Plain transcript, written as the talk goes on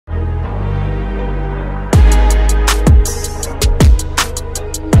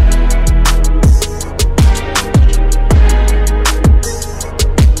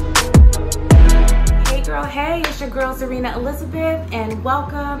Zarinah Elizabeth, and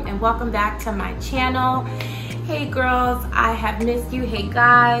welcome back to my channel. Hey girls, I have missed you. Hey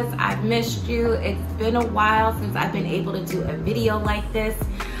guys, I've missed you. It's been a while since I've been able to do a video like this.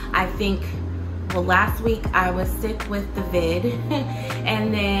 I think, well, last week I was sick with the vid,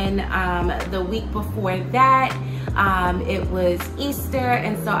 and then the week before that it was Easter,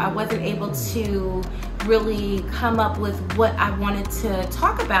 and so I wasn't able to really come up with what I wanted to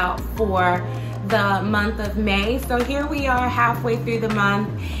talk about for the month of May. So here we are halfway through the month,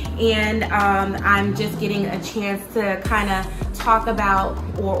 and I'm just getting a chance to kind of talk about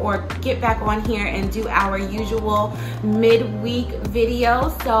or get back on here and do our usual midweek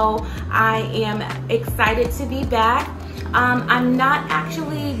video. So I am excited to be back. I'm not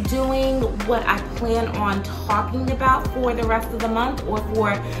actually doing what I plan on talking about for the rest of the month or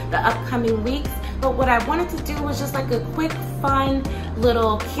for the upcoming weeks, but what I wanted to do was just like a quick, fun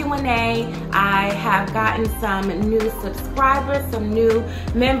little Q&A. I have gotten some new subscribers, some new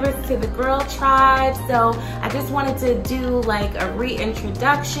members to the Girl Tribe, so I just wanted to do like a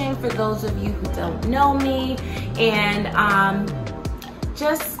reintroduction for those of you who don't know me, and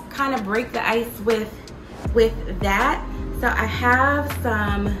just kind of break the ice with that. So I have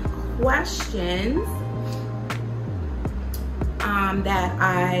some questions that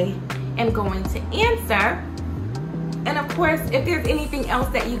I am going to answer. And of course, if there's anything else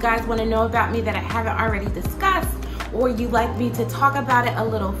that you guys want to know about me that I haven't already discussed, or you'd like me to talk about it a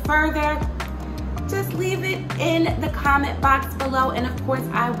little further, just leave it in the comment box below, and of course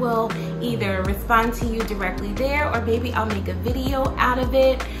I will either respond to you directly there, or maybe I'll make a video out of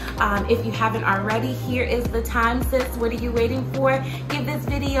it. If you haven't already, here is the time, sis. What are you waiting for? Give this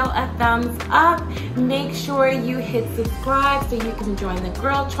video a thumbs up. Make sure you hit subscribe so you can join the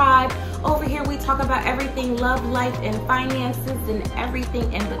Girl Tribe. Over here we talk about everything love, life, and finances, and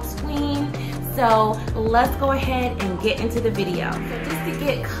everything in between. So let's go ahead and get into the video. So just to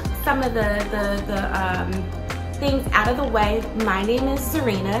get some of the things out of the way, my name is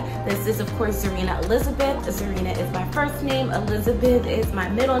Zarinah. This is, of course, Zarinah Elizabeth. Zarinah is my first name. Elizabeth is my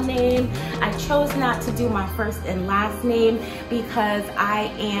middle name. I chose not to do my first and last name because I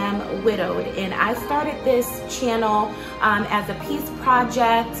am widowed, and I started this channel as a peace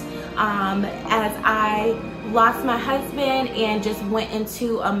project as I lost my husband and just went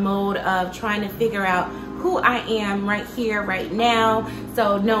into a mode of trying to figure out who I am right here, right now.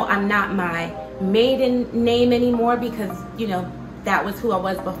 So no, I'm not my maiden name anymore, because, you know, that was who I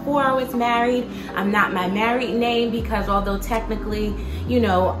was before I was married. I'm not my married name because although technically, you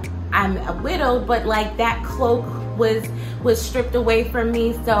know, I'm a widow, but like that cloak was stripped away from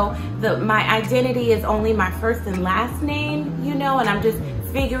me. So my identity is only my first and last name, you know, and I'm just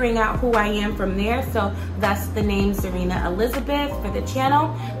figuring out who I am from there. So thus the name Zarinah Elizabeth for the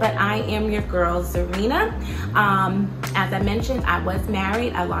channel, but I am your girl Zarinah. As I mentioned, I was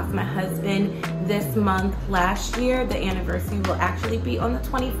married. I lost my husband this month last year. The anniversary will actually be on the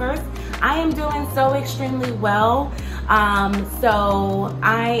 21st. I am doing so extremely well. So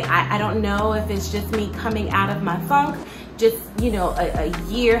I don't know if it's just me coming out of my funk. Just, you know, a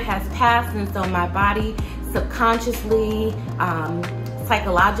year has passed, and so my body subconsciously,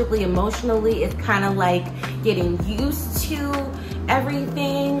 psychologically, emotionally, is kind of like getting used to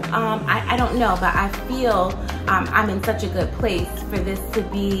everything. I don't know, but I feel I'm in such a good place for this to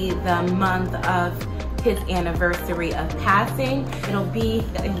be the month of his anniversary of passing. It'll be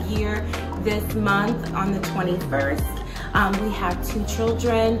a year this month on the 21st. We have 2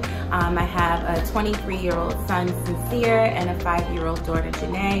 children. I have a 23-year-old son, Sincere, and a 5-year-old daughter,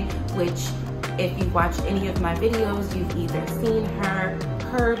 Janae, which, if you've watched any of my videos, you've either seen her,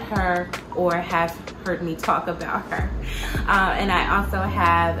 heard her, or have heard me talk about her. And I also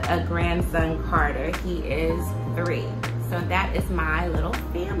have a grandson, Carter. He is 3. So that is my little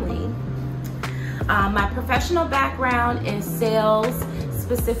family. My professional background is sales,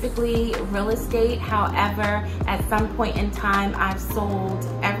 specifically real estate. However, at some point in time, I've sold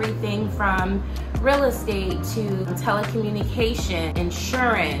everything from real estate to telecommunication,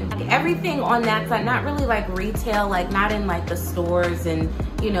 insurance, everything on that side. Not really like retail, like not in like the stores and,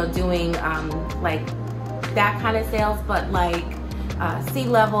 you know, doing like that kind of sales, but like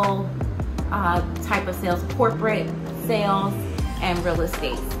C-level type of sales, corporate sales, and real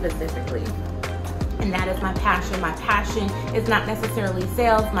estate specifically. And that is my passion. My passion is not necessarily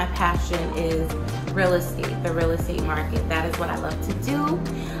sales. My passion is real estate, the real estate market. That is what I love to do.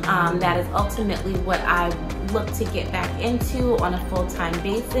 That is ultimately what I look to get back into on a full-time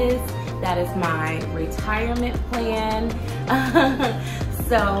basis. That is my retirement plan.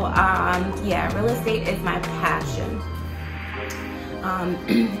 So yeah, real estate is my passion.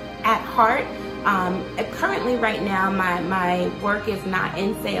 At heart, Currently right now my work is not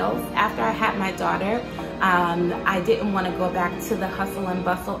in sales. After I had my daughter, I didn't want to go back to the hustle and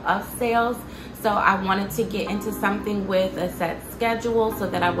bustle of sales. So I wanted to get into something with a set schedule so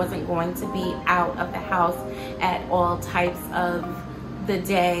that I wasn't going to be out of the house at all types of the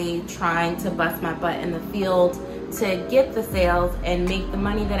day trying to bust my butt in the field to get the sales and make the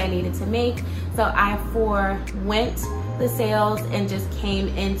money that I needed to make. So I forwent the sales and just came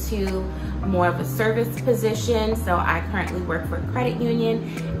into more of a service position. So I currently work for a credit union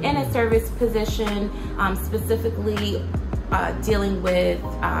in a service position, specifically dealing with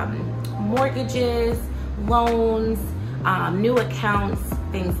mortgages, loans, new accounts,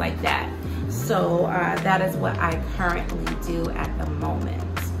 things like that. So that is what I currently do at the moment.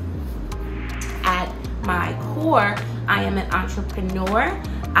 At my core, I am an entrepreneur.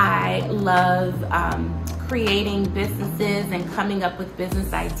 I love creating businesses and coming up with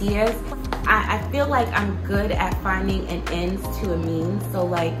business ideas. I feel like I'm good at finding an ends to a means. So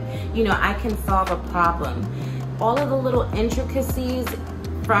like, you know, I can solve a problem. All of the little intricacies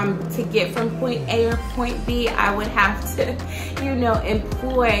to get from point A or point B, I would have to, you know,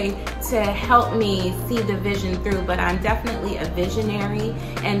 employ to help me see the vision through. But I'm definitely a visionary,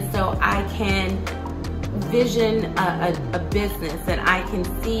 and so I can vision a business and I can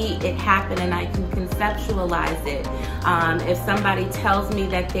see it happen and I can conceptualize it. If somebody tells me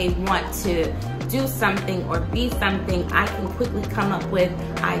that they want to do something or be something, I can quickly come up with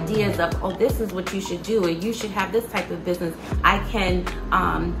ideas of, oh, this is what you should do, or you should have this type of business. I can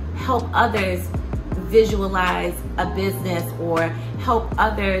help others visualize a business or help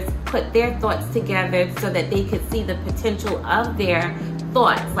others put their thoughts together so that they could see the potential of their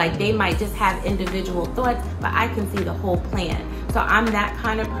thoughts. Like they might just have individual thoughts, but I can see the whole plan. So I'm that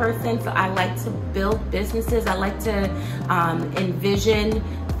kind of person. So I like to build businesses. I like to envision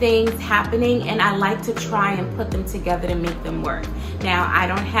things happening, and I like to try and put them together to make them work. Now, I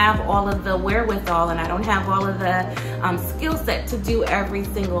don't have all of the wherewithal and I don't have all of the skill set to do every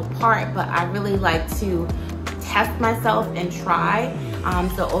single part, but I really like to test myself and try.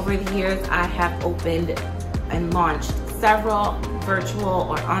 So over the years, I have opened and launched several virtual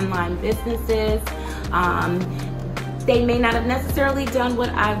or online businesses. They may not have necessarily done what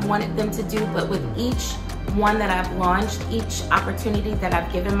I wanted them to do, but with each one that I've launched, each opportunity that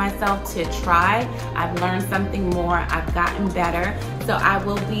I've given myself to try, I've learned something more, I've gotten better. So I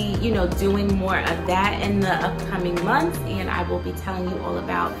will be, you know, doing more of that in the upcoming months, and I will be telling you all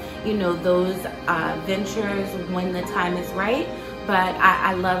about, you know, those ventures when the time is right. But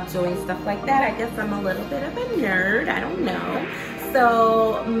I love doing stuff like that. I guess I'm a little bit of a nerd, I don't know.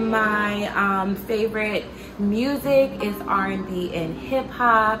 So my favorite music is R&B and hip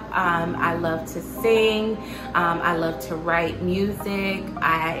hop. I love to sing. I love to write music.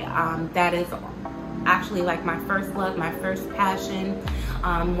 That is actually like my first love, my first passion.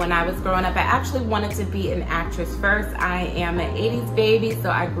 When I was growing up, I actually wanted to be an actress first. I am an 80s baby, so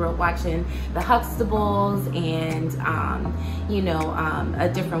I grew up watching the Huxtables and you know, A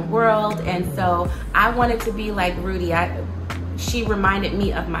Different World, and so I wanted to be like Rudy. She reminded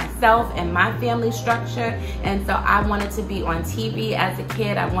me of myself and my family structure, and so I wanted to be on TV as a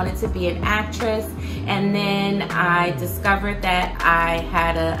kid. I wanted to be an actress, and then I discovered that I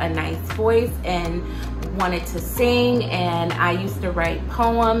had a nice voice and wanted to sing, and I used to write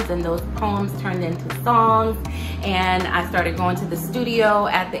poems, and those poems turned into songs, and I started going to the studio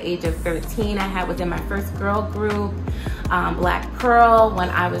at the age of 13. I was in my first girl group, Black Pearl, when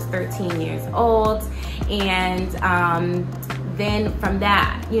I was 13 years old, and then from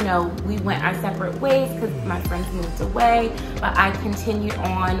that, you know, we went our separate ways because my friends moved away, but I continued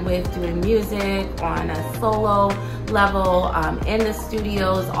on with doing music on a solo level, in the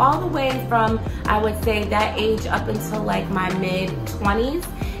studios, all the way from, I would say, that age up until like my mid-20s.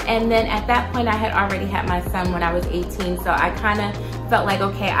 And then at that point, I had already had my son when I was 18, so I kind of felt like,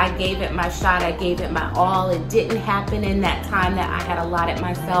 okay, I gave it my shot, I gave it my all. It didn't happen in that time that I had allotted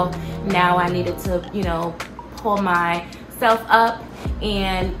myself. Now I needed to, you know, pull myself up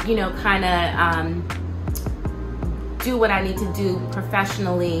and, you know, kind of do what I need to do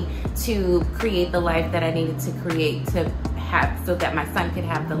professionally to create the life that I needed to create to have, so that my son could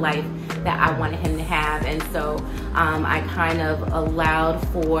have the life that I wanted him to have. And so I kind of allowed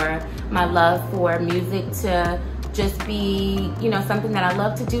for my love for music to just be, you know, something that I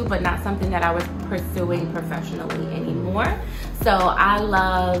love to do, but not something that I was pursuing professionally anymore. So I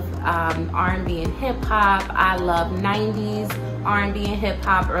love R&B and hip hop. I love 90s R&B and hip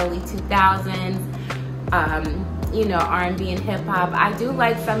hop, early 2000s, you know, R&B and hip hop. I do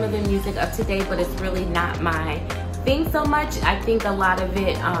like some of the music up to date, but it's really not my think so much. I think a lot of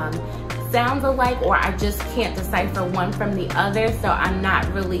it sounds alike, or I just can't decipher one from the other, so I'm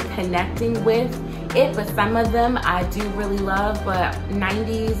not really connecting with it. But some of them I do really love, but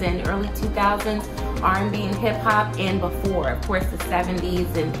 90s and early 2000s R&B and hip hop, and before, of course, the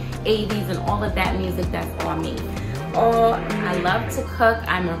 70s and 80s and all of that music, that's all me. I love to cook.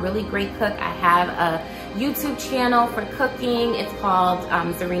 I'm a really great cook. I have a YouTube channel for cooking. It's called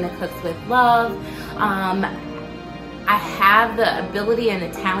Zarinah Cooks with Love. I have the ability and the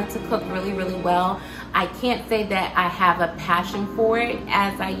talent to cook really, really well. I can't say that I have a passion for it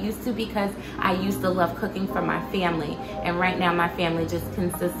as I used to, because I used to love cooking for my family. And right now my family just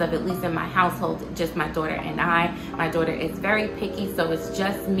consists of, at least in my household, just my daughter and I. My daughter is very picky, so it's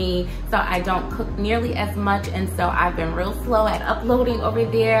just me. So I don't cook nearly as much, and so I've been real slow at uploading over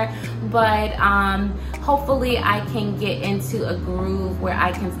there. But hopefully I can get into a groove where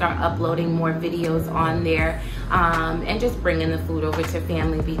I can start uploading more videos on there, and just bringing the food over to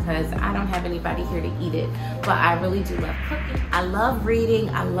family, because I don't have anybody here to eat it. But I really do love cooking. I love reading.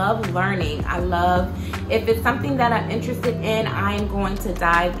 I love learning. I love, if it's something that I'm interested in, I am going to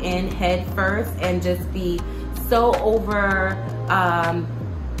dive in head first and just be so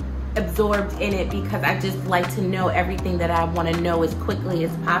absorbed in it, because I just like to know everything that I want to know as quickly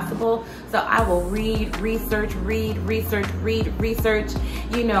as possible. So I will read, research,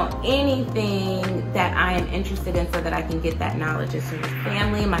 you know, anything that I am interested in, so that I can get that knowledge. As soon as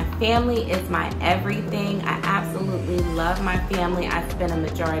family, my family is my everything. I absolutely love my family. I spend a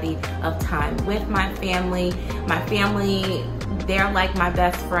majority of time with my family. My family, they're like my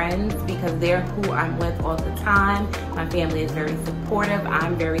best friends, because they're who I'm with all the time. My family is very supportive.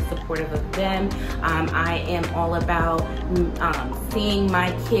 I'm very supportive of them. I am all about seeing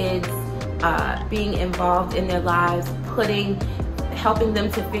my kids being involved in their lives, helping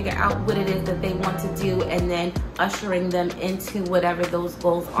them to figure out what it is that they want to do, and then ushering them into whatever those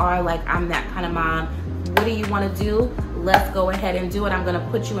goals are. Like, I'm that kind of mom. What do you want to do? Let's go ahead and do it. I'm going to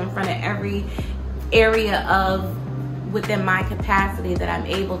put you in front of every area of within my capacity that I'm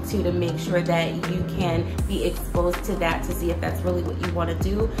able to make sure that you can be exposed to that, to see if that's really what you want to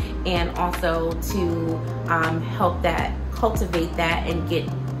do, and also to help that, cultivate that, and get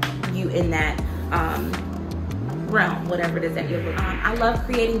you in that realm, whatever it is that you're looking on. I love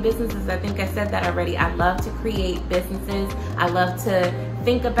creating businesses. I think I said that already. I love to create businesses. I love to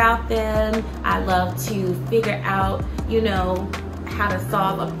think about them. I love to figure out, you know, how to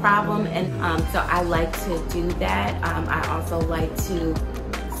solve a problem, and so I like to do that. I also like to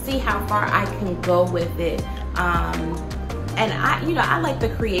see how far I can go with it, and I like the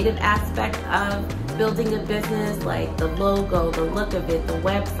creative aspect of building a business, like the logo, the look of it, the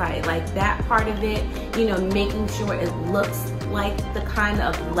website, like that part of it, you know, making sure it looks like the kind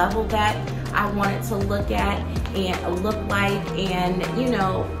of level that I want it to look at and look like, and you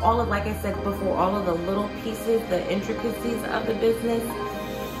know, all of, like I said before, all of the little pieces, the intricacies of the business,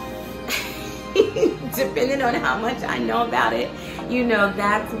 depending on how much I know about it, you know,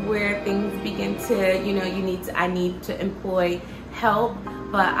 that's where things begin to, you know, I need to employ help,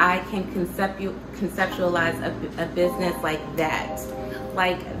 but I can conceptualize a business like that.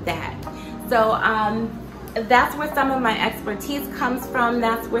 So that's where some of my expertise comes from.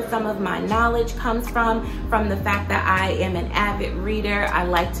 That's where some of my knowledge comes from the fact that I am an avid reader. I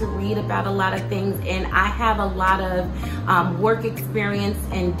like to read about a lot of things, and I have a lot of work experience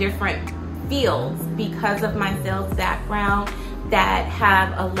in different fields because of my sales background, that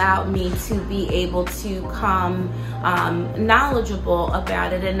have allowed me to be able to come knowledgeable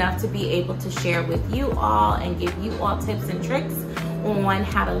about it enough to be able to share with you all and give you all tips and tricks on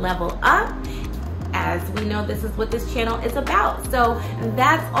how to level up. As we know, this is what this channel is about. So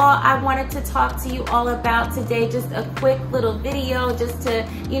that's all I wanted to talk to you all about today. Just a quick little video just to,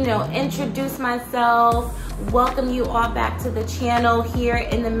 you know, introduce myself, welcome you all back to the channel here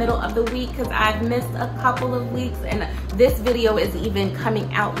in the middle of the week, because I've missed a couple of weeks, and this video is even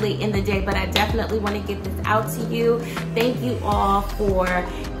coming out late in the day, but I definitely want to get this out to you. Thank you all for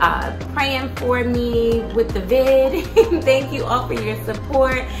praying for me with the vid. Thank you all for your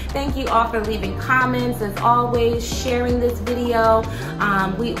support. Thank you all for leaving comments, as always, sharing this video.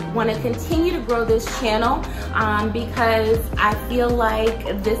 We want to continue to grow this channel because I feel like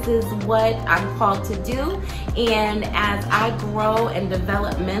this is what I'm called to do. And as I grow and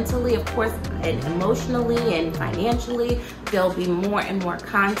develop mentally, of course, and emotionally and financially, there'll be more and more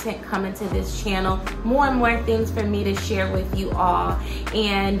content coming to this channel, more and more things for me to share with you all.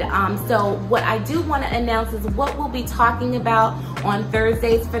 And so what I do want to announce is what we'll be talking about on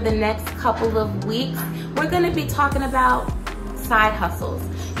Thursdays for the next couple of weeks. We're going to be talking about side hustles.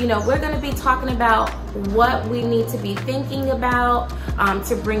 You know, we're going to be talking about what we need to be thinking about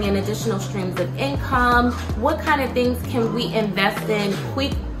to bring in additional streams of income. What kind of things can we invest in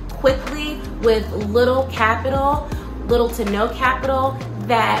quickly with little capital, little to no capital,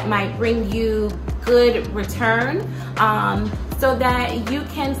 that might bring you good return, so that you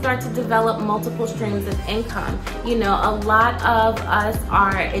can start to develop multiple streams of income. You know, a lot of us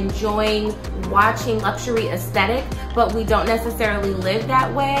are enjoying watching luxury aesthetic, but we don't necessarily live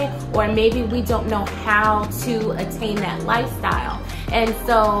that way, or maybe we don't know how to attain that lifestyle. And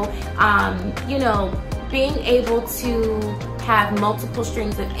so, you know, being able to have multiple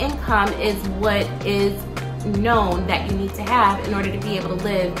streams of income is what is known that you need to have in order to be able to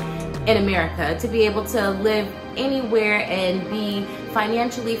live in America. To be able to live anywhere and be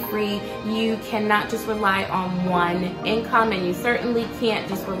financially free, you cannot just rely on one income, and you certainly can't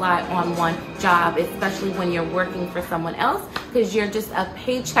just rely on one job, especially when you're working for someone else, because you're just a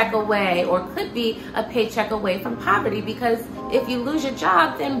paycheck away, or could be a paycheck away from poverty, because if you lose your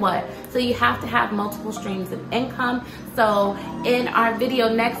job, then what? So you have to have multiple streams of income. So in our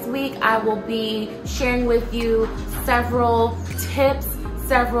video next week, I will be sharing with you several tips,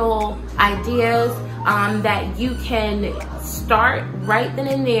 several ideas that you can start right then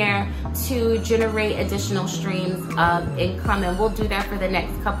and there to generate additional streams of income, and we'll do that for the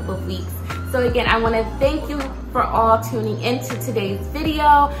next couple of weeks. So again, I want to thank you for all tuning into today's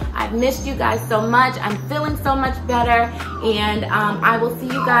video. I've missed you guys so much. I'm feeling so much better, and I will see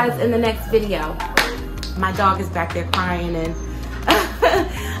you guys in the next video. My dog is back there crying, and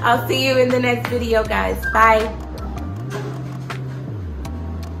I'll see you in the next video, guys. Bye.